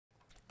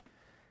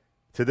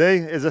Today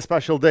is a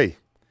special day.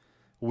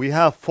 We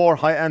have 4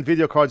 high-end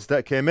video cards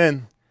that came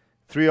in.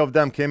 3 of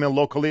them came in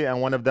locally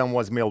and 1 of them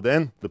was mailed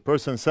in. The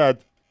person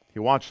said he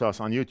watched us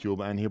on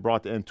YouTube and he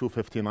brought in 2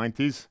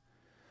 5090s.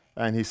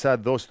 And he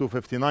said those 2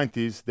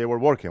 5090s, they were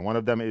working. One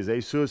of them is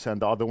Asus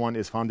and the other one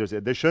is Founders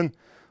Edition.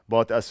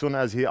 But as soon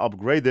as he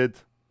upgraded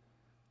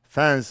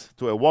fans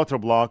to a water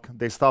block,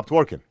 they stopped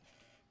working.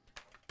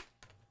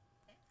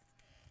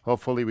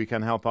 Hopefully we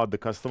can help out the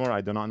customer. I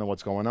do not know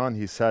what's going on.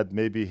 He said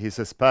maybe he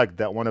suspects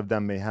that one of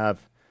them may have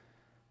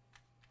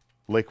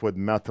liquid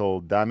metal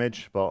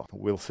damage, but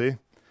we'll see.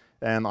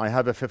 And I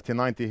have a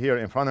 5090 here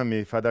in front of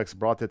me. FedEx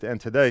brought it in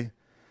today.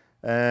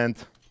 And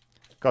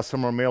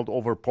customer mailed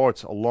over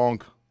ports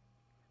along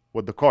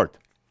with the card.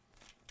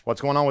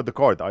 What's going on with the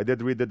card? I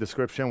did read the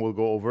description. We'll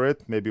go over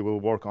it. Maybe we'll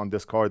work on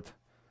this card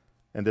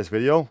in this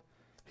video.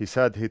 He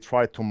said he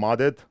tried to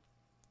mod it,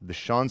 the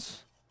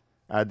shunts,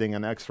 adding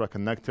an extra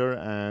connector,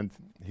 and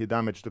he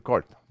damaged the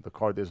card. The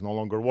card is no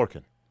longer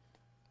working.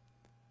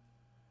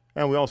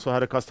 And we also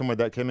had a customer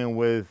that came in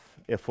with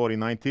a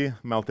 4090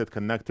 melted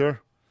connector.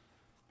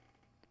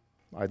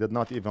 I did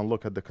not even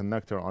look at the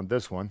connector on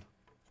this one.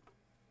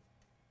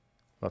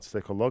 Let's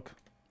take a look.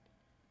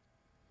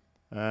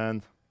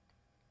 And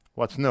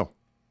what's new,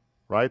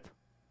 right?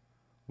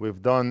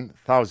 We've done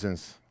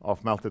thousands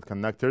of melted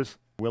connectors.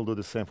 We'll do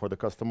the same for the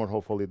customer.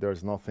 Hopefully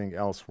there's nothing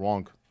else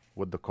wrong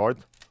with the card.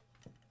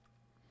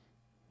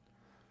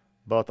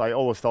 But I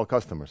always tell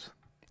customers,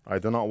 I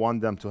do not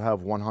want them to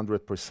have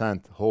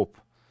 100% hope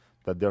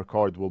that their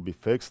card will be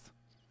fixed.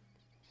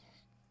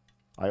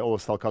 I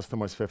always tell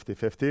customers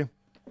 50-50.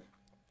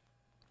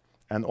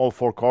 And all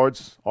 4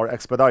 cards are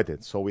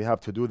expedited, so we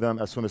have to do them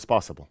as soon as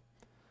possible.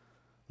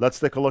 Let's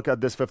take a look at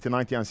this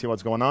 5090 and see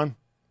what's going on.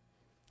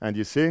 And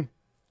you see,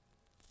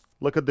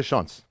 look at the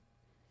shunts.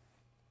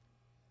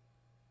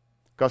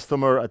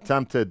 Customer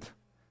attempted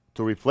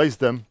to replace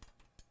them,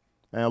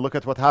 and look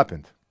at what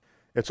happened.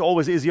 It's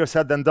always easier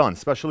said than done,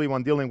 especially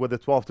when dealing with a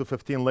 12 to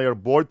 15 layer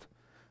board.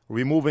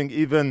 Removing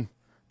even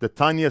the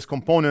tiniest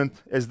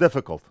component is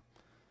difficult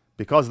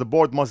because the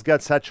board must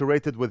get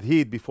saturated with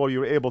heat before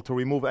you're able to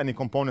remove any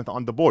component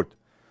on the board.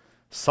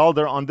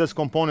 Solder on this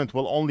component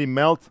will only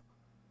melt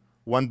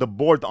when the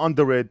board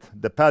under it,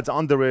 the pads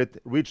under it,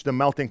 reach the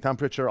melting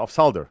temperature of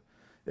solder.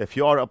 If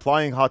you are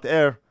applying hot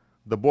air,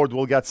 the board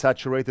will get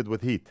saturated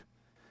with heat.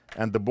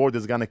 And the board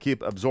is going to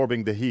keep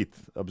absorbing the heat,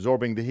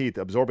 absorbing the heat,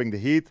 absorbing the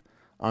heat,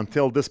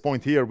 until this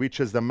point here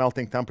reaches the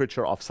melting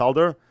temperature of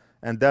solder,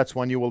 and that's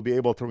when you will be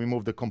able to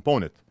remove the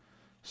component.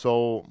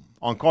 So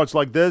on cards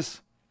like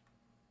this,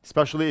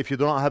 especially if you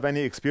do not have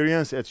any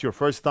experience, it's your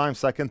first time,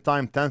 second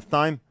time, 10th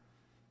time,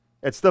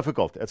 it's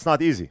difficult, it's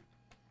not easy.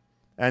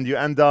 And you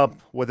end up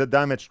with a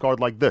damaged card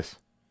like this.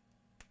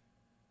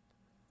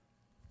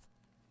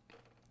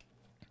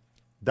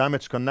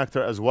 Damaged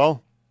connector as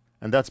well,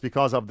 and that's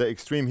because of the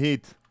extreme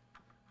heat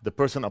the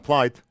person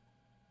applied.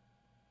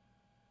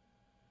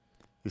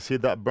 You see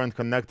that burnt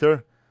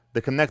connector?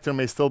 The connector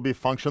may still be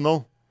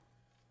functional,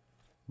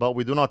 but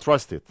we do not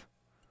trust it.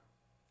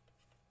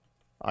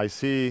 I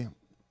see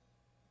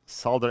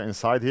solder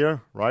inside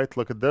here, right?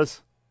 Look at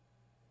this.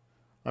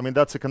 I mean,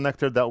 that's a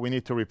connector that we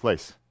need to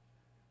replace,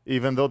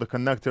 even though the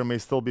connector may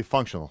still be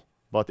functional,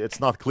 but it's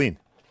not clean.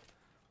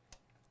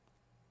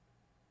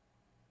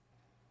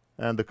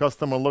 And the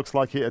customer looks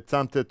like he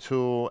attempted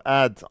to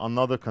add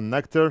another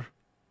connector.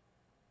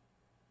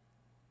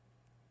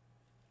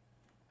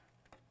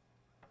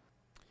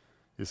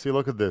 You see,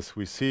 look at this.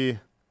 We see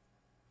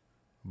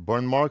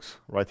burn marks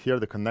right here.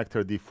 The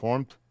connector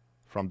deformed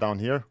from down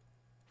here,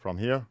 from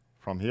here,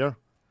 from here.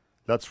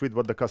 Let's read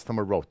what the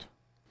customer wrote.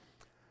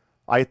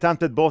 I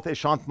attempted both a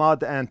shunt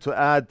mod and to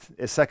add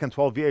a second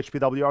 12V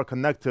HPWR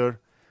connector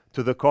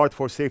to the card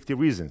for safety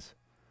reasons.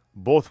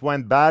 Both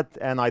went bad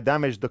and I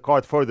damaged the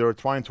card further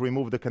trying to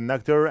remove the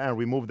connector and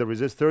remove the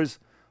resistors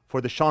for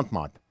the shunt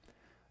mod.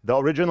 The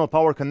original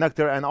power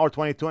connector and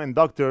R22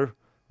 inductor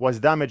was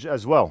damaged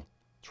as well,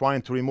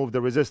 trying to remove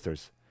the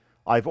resistors.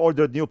 I've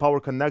ordered new power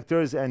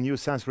connectors and new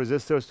sense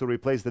resistors to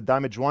replace the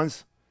damaged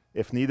ones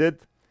if needed.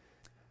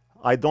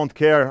 I don't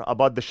care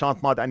about the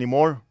shunt mod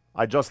anymore.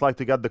 I just like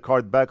to get the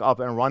card back up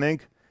and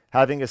running.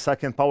 Having a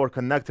second power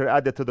connector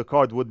added to the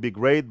card would be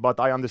great, but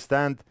I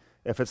understand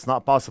if it's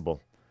not possible.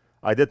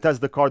 I did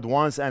test the card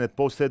once and it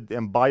posted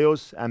in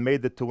BIOS and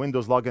made it to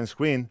Windows login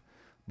screen,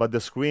 but the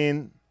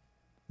screen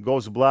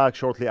goes black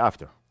shortly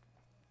after.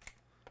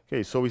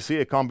 Okay, so we see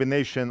a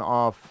combination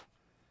of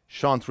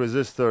shunt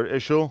resistor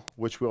issue,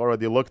 which we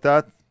already looked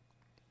at.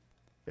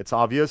 It's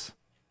obvious.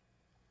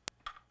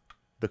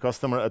 The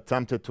customer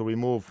attempted to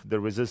remove the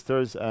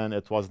resistors and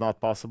it was not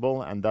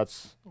possible, and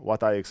that's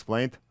what I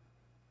explained.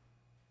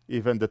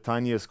 Even the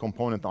tiniest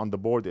component on the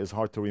board is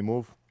hard to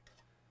remove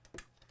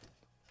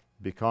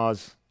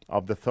because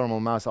of the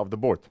thermal mass of the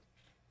board.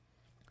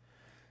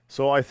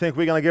 So I think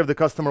we're gonna give the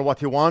customer what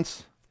he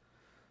wants.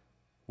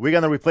 We're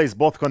gonna replace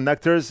both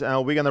connectors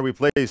and we're gonna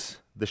replace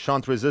the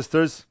shunt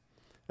resistors,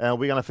 and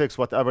we're gonna fix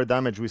whatever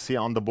damage we see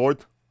on the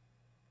board.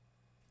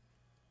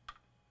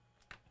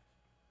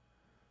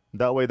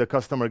 That way the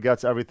customer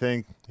gets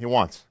everything he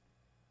wants,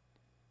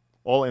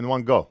 all in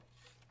one go.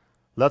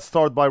 Let's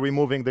start by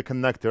removing the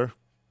connector,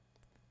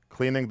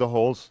 cleaning the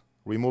holes,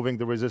 removing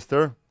the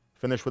resistor,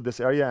 finish with this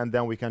area, and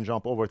then we can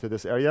jump over to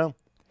this area.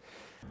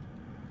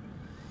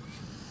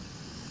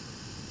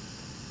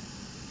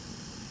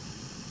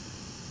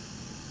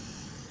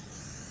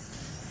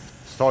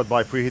 Start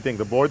by preheating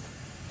the board.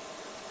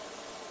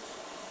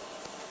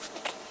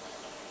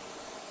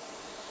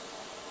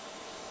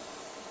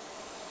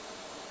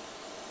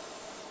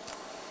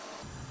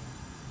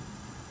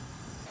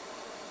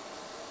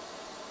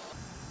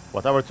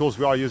 Whatever tools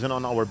we are using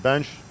on our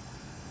bench,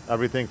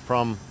 everything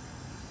from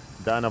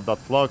the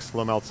NF.Flux,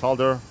 low melt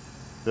solder,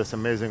 this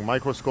amazing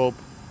microscope,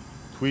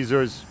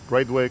 tweezers,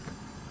 braid wick,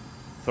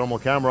 thermal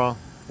camera,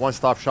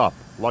 one-stop shop.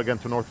 Log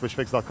into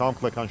NorthridgeFix.com,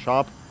 click on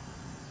shop,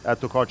 add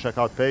to cart,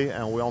 checkout, pay,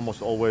 and we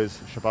almost always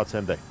ship out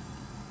same day.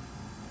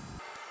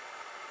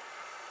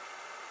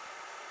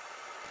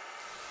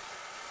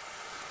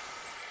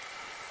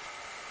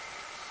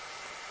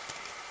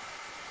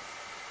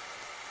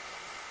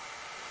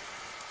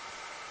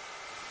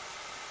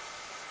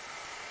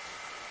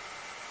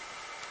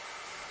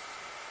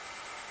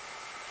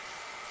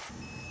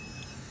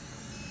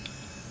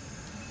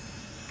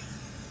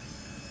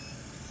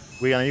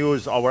 We're gonna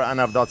use our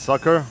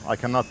NF.Sucker. I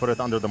cannot put it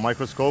under the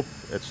microscope,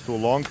 it's too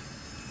long,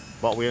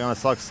 but we're gonna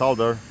suck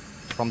solder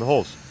from the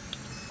holes.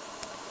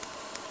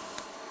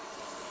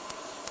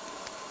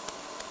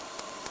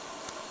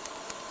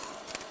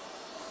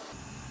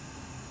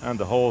 And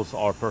the holes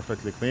are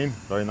perfectly clean,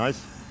 very nice.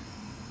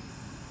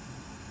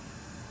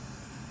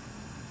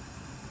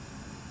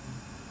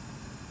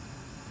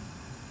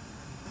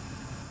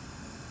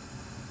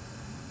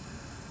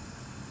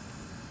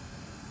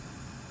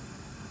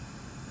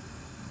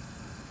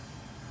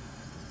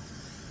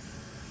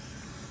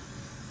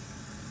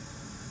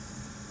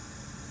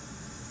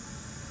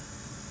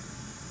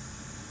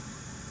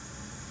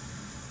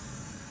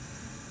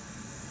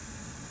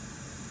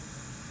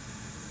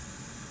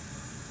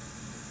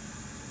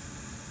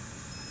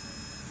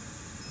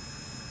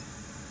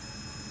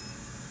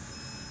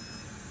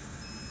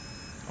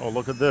 Oh,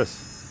 look at this.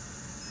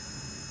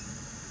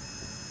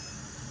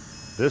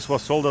 This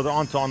was soldered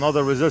onto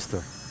another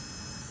resistor.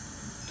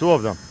 Two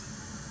of them.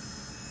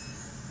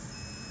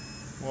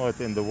 What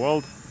in the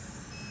world?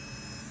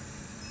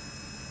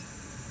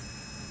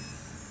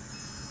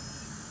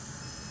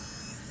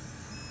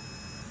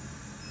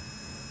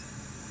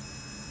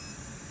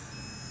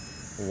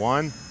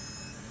 One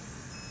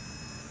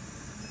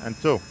and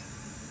two.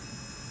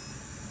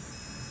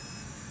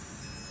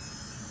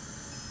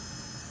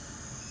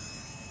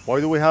 Why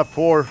do we have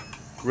 4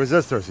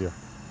 resistors here?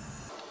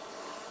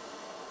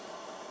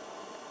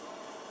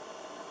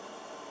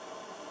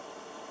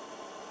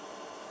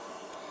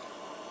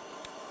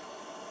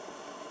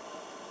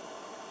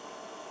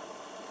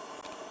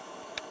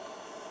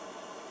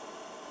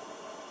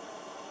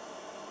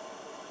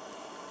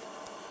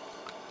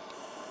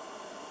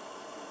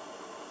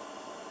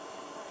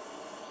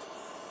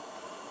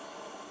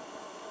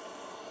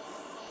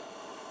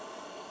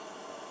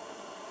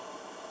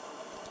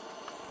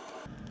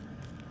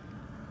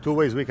 Two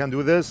ways we can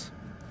do this.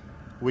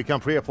 We can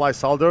pre-apply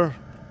solder,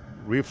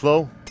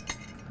 reflow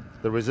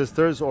the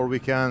resistors, or we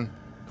can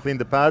clean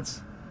the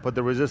pads, put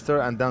the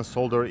resistor, and then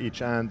solder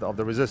each end of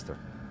the resistor.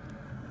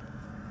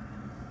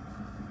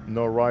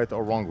 No right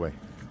or wrong way.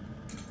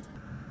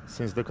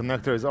 Since the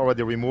connector is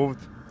already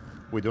removed,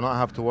 we do not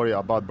have to worry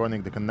about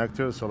burning the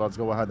connector, so let's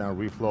go ahead and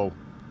reflow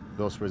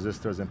those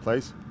resistors in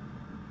place.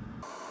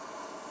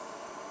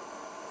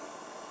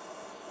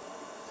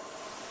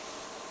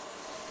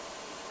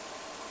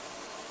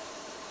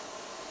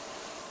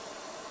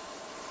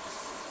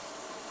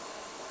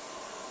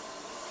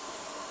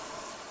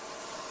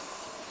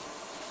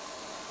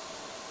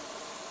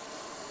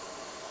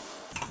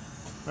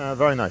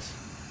 Very nice.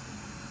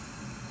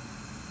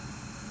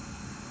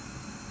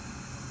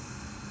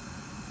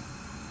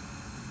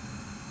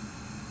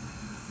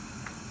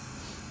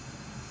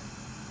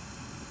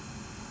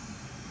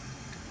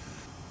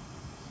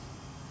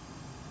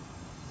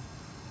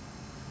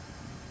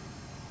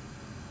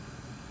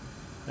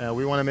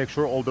 We want to make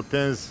sure all the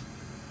pins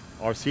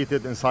are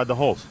seated inside the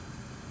holes.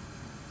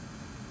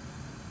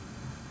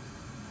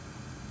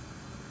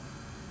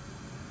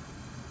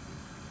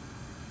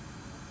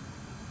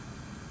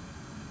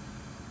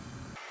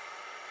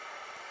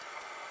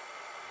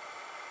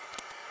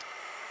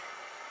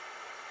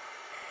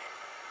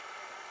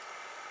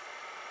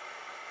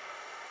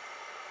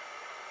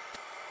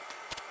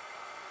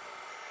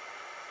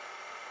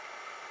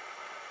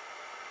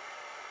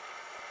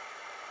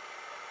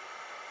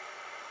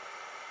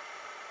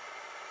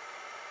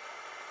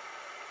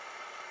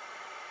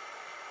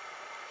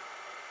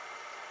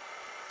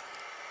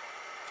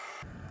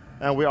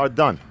 And we are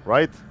done,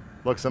 right?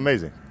 Looks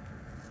amazing.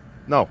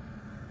 No,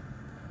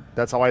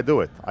 that's how I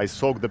do it. I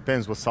soak the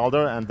pins with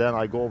solder and then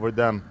I go over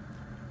them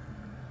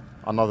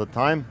another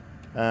time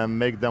and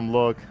make them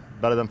look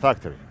better than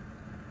factory.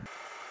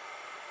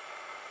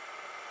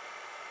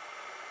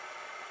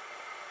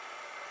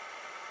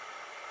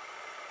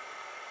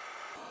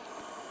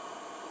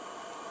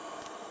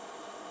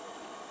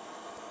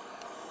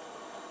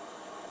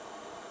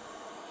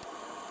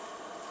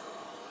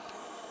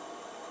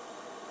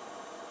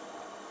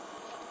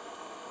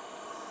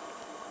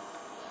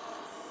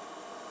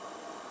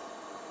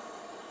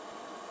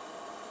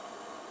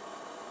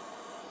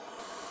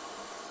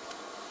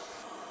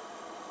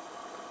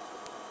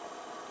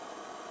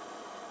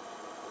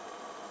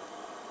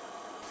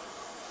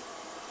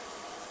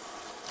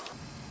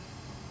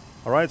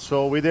 All right,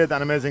 so we did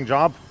an amazing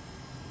job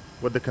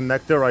with the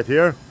connector right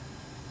here,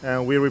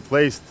 and we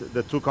replaced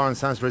the 2 current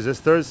sense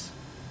resistors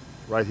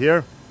right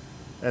here.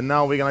 And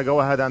now we're gonna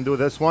go ahead and do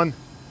this one.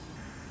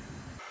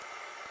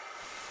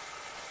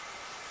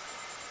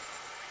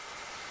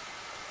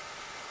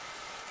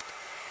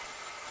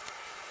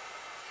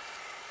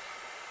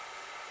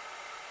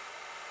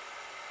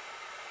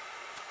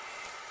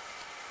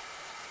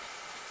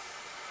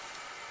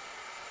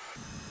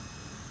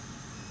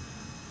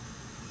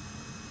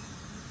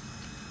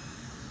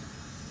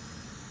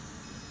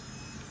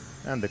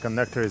 And the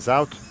connector is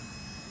out.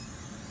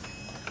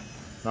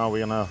 Now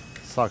we're gonna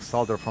suck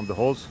solder from the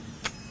holes.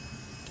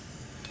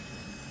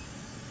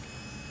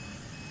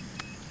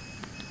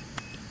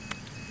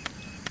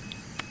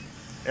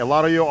 A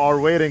lot of you are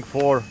waiting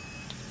for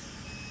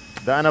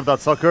the end of that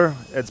sucker.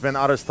 It's been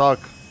out of stock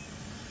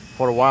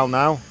for a while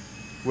now.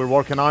 We're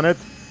working on it.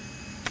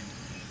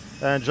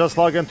 And just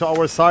log into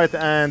our site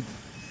and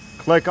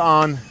click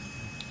on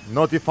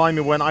notify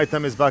me when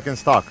item is back in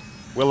stock.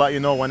 We'll let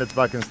you know when it's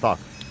back in stock.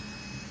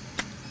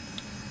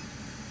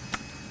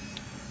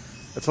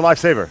 It's a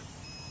lifesaver.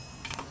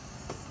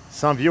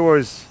 Some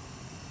viewers,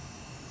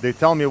 they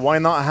tell me, why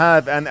not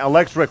have an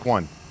electric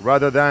one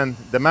rather than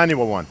the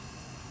manual one?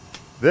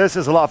 This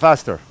is a lot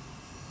faster.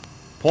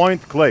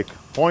 Point, click,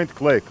 point,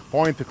 click,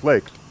 point,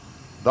 click.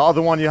 The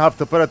other one, you have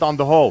to put it on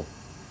the hole.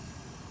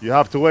 You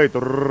have to wait.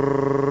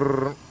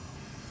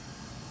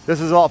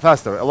 This is a lot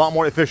faster, a lot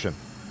more efficient.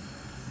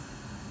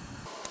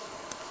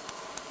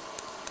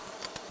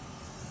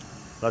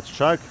 Let's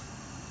check.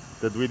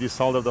 Did we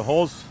desolder the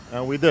holes?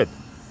 And we did.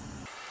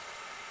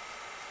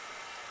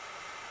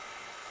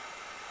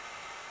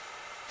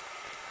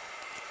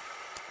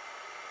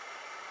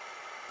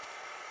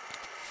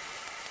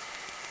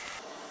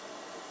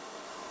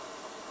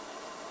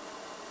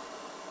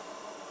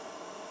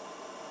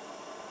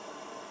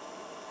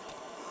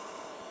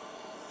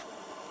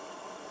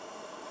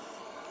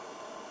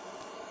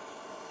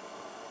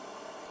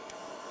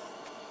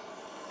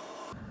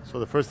 So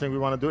the first thing we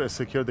want to do is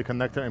secure the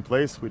connector in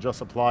place. We just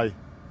apply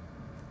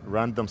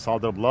random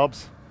solder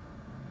blobs.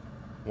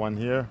 One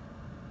here,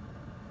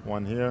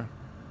 one here,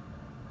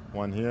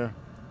 one here,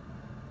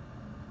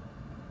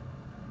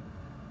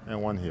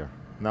 and one here.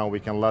 Now we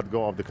can let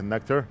go of the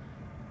connector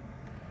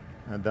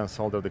and then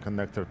solder the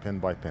connector pin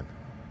by pin.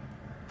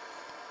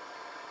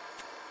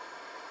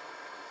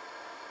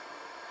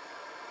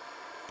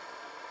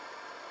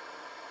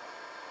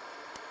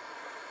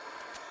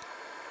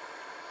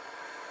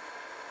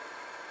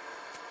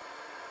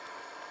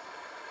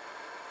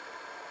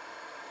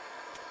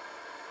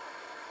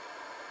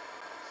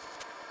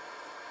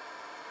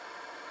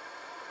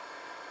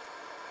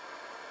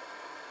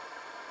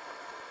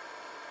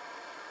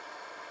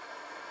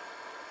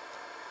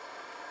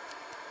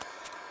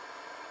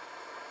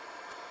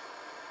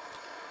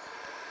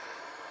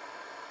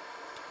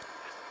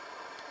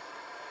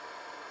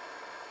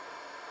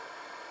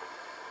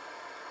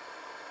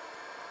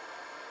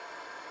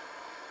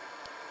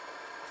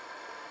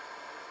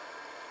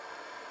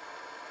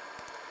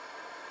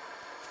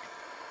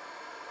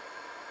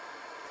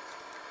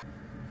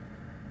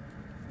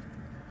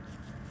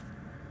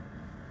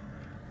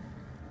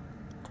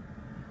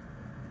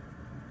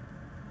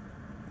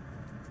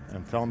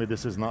 And tell me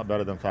this is not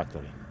better than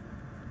factory.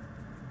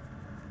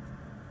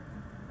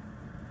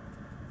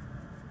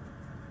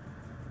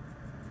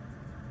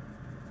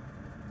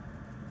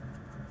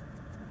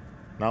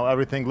 Now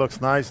everything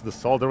looks nice, the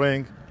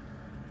soldering,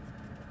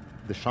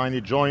 the shiny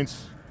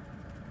joints.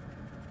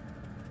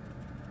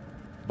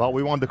 But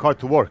we want the car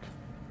to work.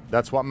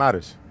 That's what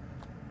matters.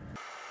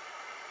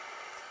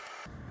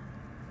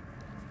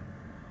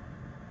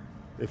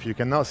 If you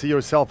cannot see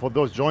yourself with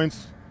those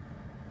joints,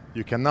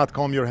 you cannot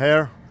comb your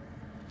hair.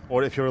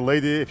 Or if you're a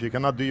lady, if you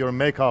cannot do your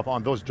makeup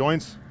on those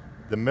joints,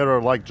 the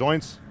mirror-like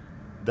joints,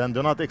 then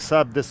do not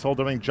accept this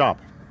soldering job.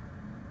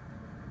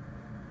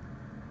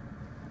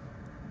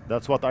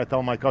 That's what I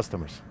tell my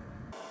customers.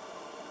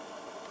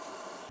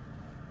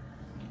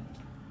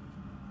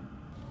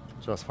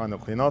 Just final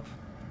cleanup.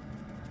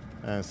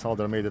 And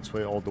solder made its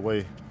way all the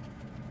way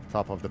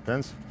top of the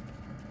pins.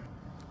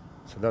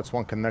 So that's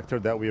one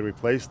connector that we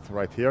replaced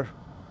right here.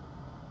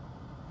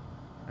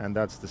 And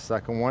that's the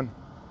second one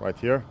right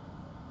here,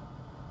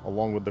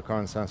 along with the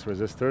current sense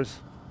resistors.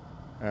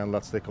 And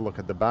let's take a look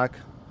at the back.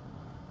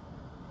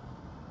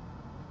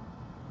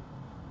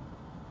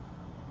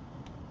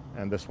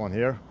 And this one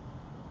here.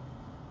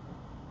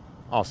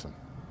 Awesome.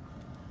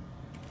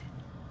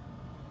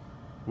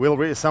 We'll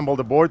reassemble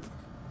the board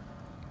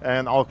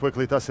and I'll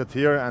quickly test it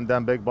here, and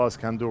then Big Boss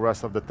can do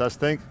rest of the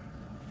testing,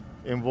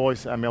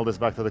 invoice, and mail this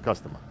back to the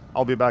customer.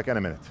 I'll be back in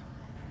a minute.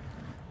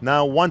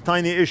 Now, one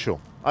tiny issue.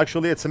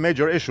 Actually, it's a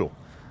major issue.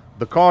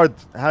 The card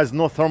has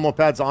no thermal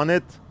pads on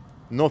it,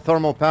 no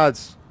thermal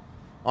pads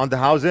on the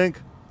housing,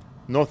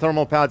 no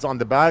thermal pads on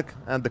the back,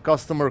 and the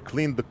customer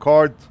cleaned the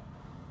card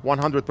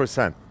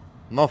 100%,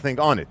 nothing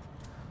on it.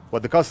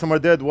 What the customer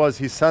did was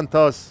he sent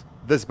us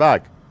this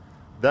bag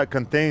that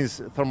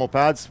contains thermal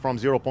pads from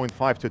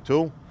 0.5 to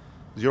 2,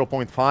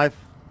 0.5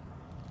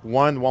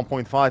 1,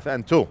 1.5,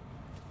 and 2.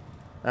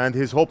 And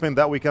he's hoping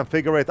that we can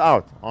figure it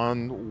out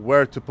on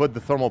where to put the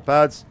thermal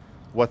pads,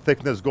 what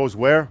thickness goes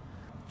where.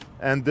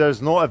 And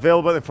there's no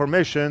available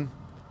information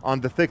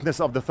on the thickness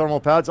of the thermal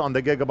pads on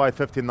the Gigabyte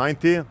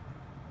 1590,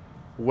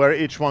 where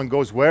each one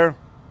goes where,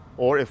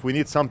 or if we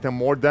need something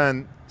more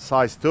than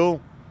size 2.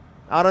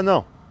 I don't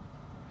know.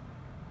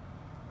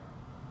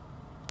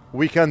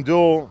 We can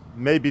do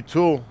maybe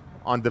 2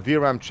 on the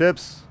VRAM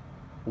chips,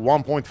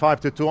 1.5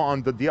 to 2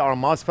 on the DR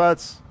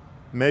MOSFETs,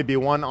 maybe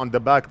 1 on the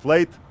back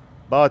plate,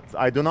 but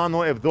I do not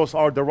know if those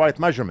are the right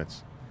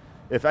measurements.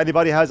 If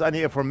anybody has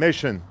any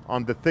information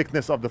on the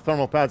thickness of the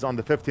thermal pads on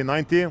the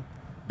 1590,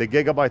 the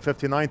Gigabyte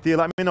 1590,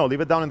 let me know.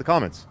 Leave it down in the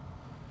comments.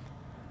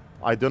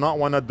 I do not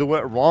want to do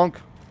it wrong,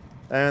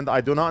 and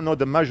I do not know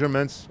the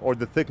measurements or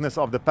the thickness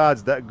of the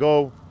pads that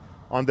go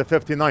on the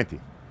 1590.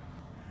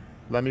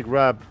 Let me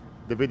grab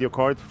the video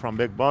card from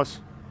Big Boss.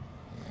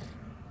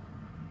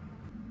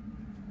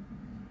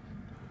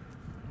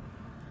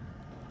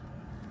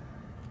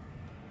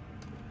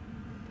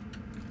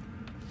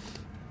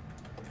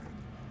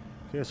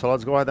 Okay, so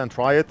let's go ahead and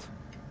try it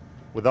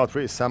without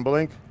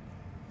reassembling.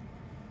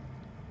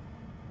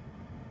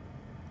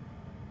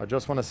 I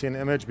just want to see an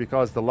image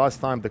because the last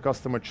time the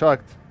customer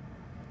checked,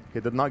 he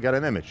did not get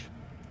an image.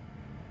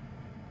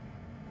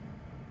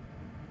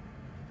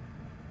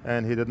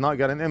 And he did not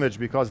get an image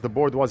because the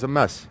board was a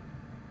mess.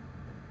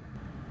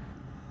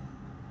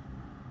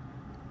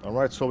 All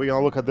right, so we're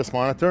gonna look at this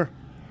monitor.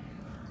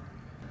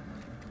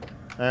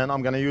 And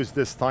I'm gonna use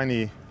this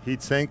tiny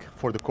heatsink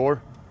for the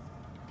core.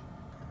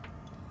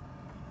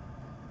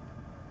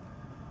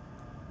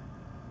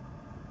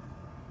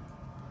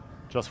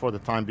 Just for the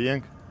time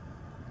being.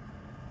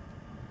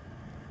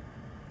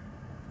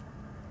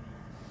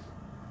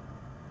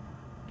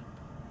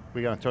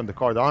 We're gonna turn the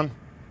card on.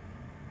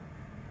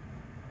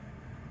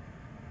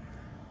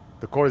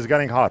 The core is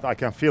getting hot, I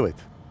can feel it.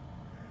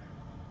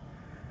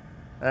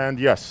 And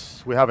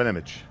yes, we have an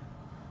image.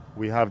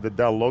 We have the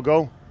Dell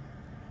logo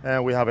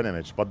and we have an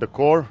image, but the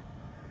core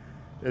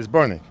is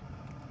burning.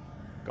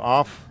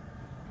 Off.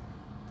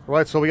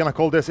 Right, so we're gonna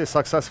call this a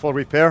successful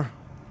repair.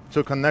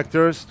 2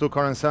 connectors, 2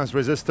 current sense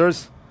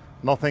resistors.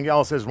 Nothing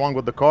else is wrong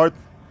with the card.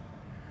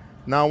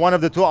 Now, one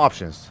of the 2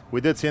 options. We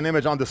did see an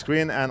image on the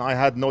screen and I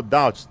had no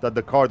doubts that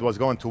the card was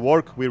going to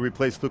work. We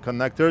replaced 2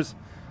 connectors,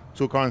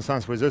 2 current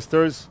sense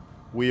resistors.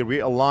 We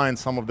realigned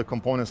some of the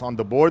components on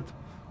the board.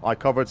 I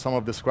covered some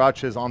of the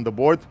scratches on the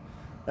board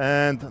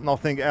and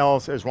nothing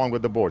else is wrong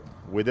with the board.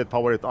 We did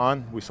power it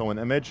on. We saw an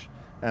image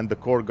and the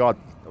core got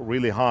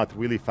really hot,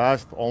 really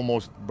fast,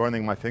 almost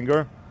burning my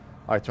finger.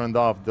 I turned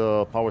off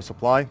the power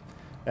supply.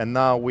 And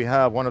now we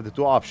have one of the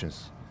 2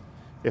 options.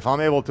 If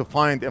I'm able to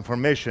find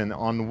information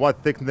on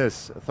what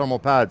thickness thermal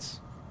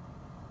pads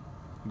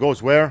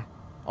goes where,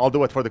 I'll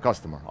do it for the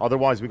customer.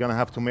 Otherwise, we're gonna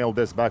have to mail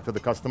this back to the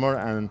customer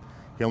and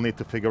he'll need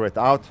to figure it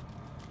out.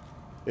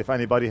 If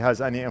anybody has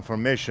any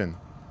information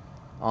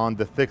on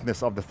the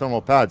thickness of the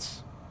thermal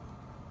pads,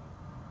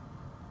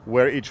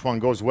 where each one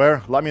goes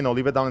where, let me know.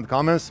 Leave it down in the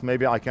comments.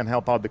 Maybe I can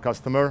help out the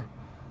customer,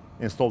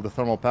 install the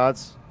thermal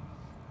pads,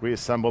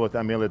 reassemble it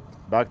and mail it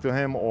back to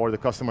him, or the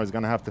customer is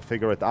gonna have to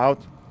figure it out.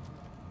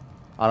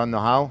 I don't know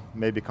how.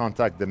 Maybe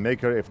contact the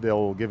maker if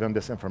they'll give him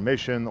this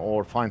information,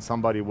 or find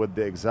somebody with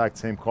the exact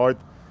same card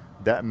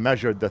that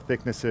measured the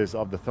thicknesses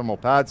of the thermal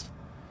pads,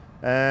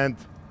 and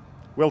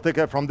we'll take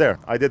it from there.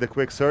 I did a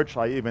quick search.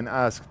 I even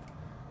asked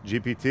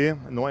GPT.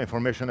 No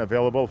information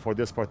available for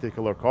this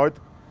particular card.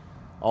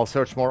 I'll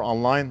search more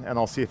online and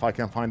I'll see if I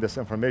can find this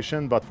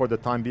information, but for the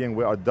time being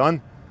we are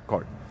done.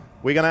 Card.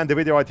 We're gonna end the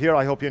video right here.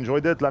 I hope you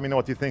enjoyed it. Let me know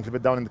what you think. Leave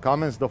it down in the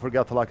comments. Don't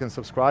forget to like and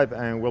subscribe,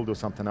 and we'll do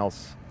something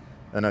else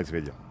in the next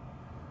video.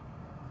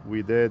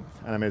 We did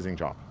an amazing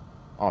job.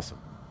 Awesome.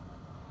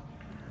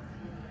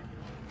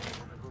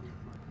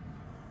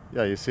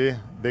 Yeah, you see,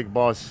 Big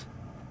Boss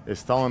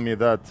is telling me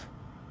that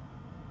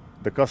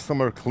the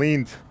customer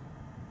cleaned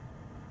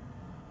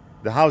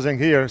the housing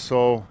here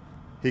so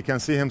he can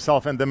see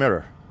himself in the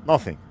mirror.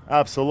 Nothing,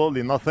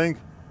 absolutely nothing.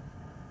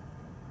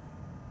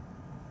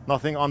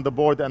 Nothing on the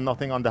board and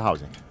nothing on the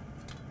housing.